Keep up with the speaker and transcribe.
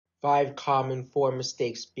5 common form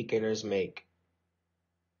mistakes beginners make.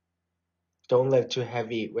 Don't lift too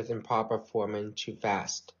heavy with improper form and too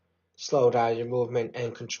fast. Slow down your movement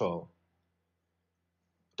and control.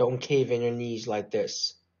 Don't cave in your knees like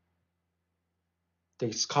this.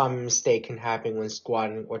 This common mistake can happen when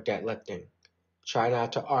squatting or deadlifting. Try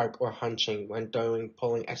not to arc or hunching when doing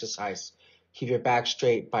pulling exercise. Keep your back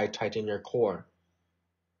straight by tightening your core.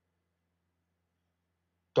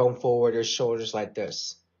 Don't forward your shoulders like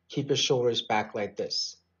this. Keep your shoulders back like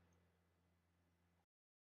this.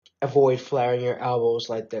 Avoid flaring your elbows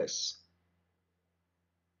like this.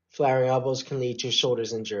 Flaring elbows can lead to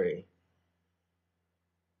shoulders injury.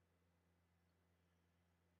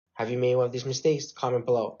 Have you made one of these mistakes? Comment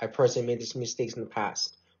below. I personally made these mistakes in the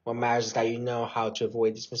past. What matters is that you know how to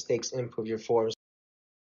avoid these mistakes and improve your forms.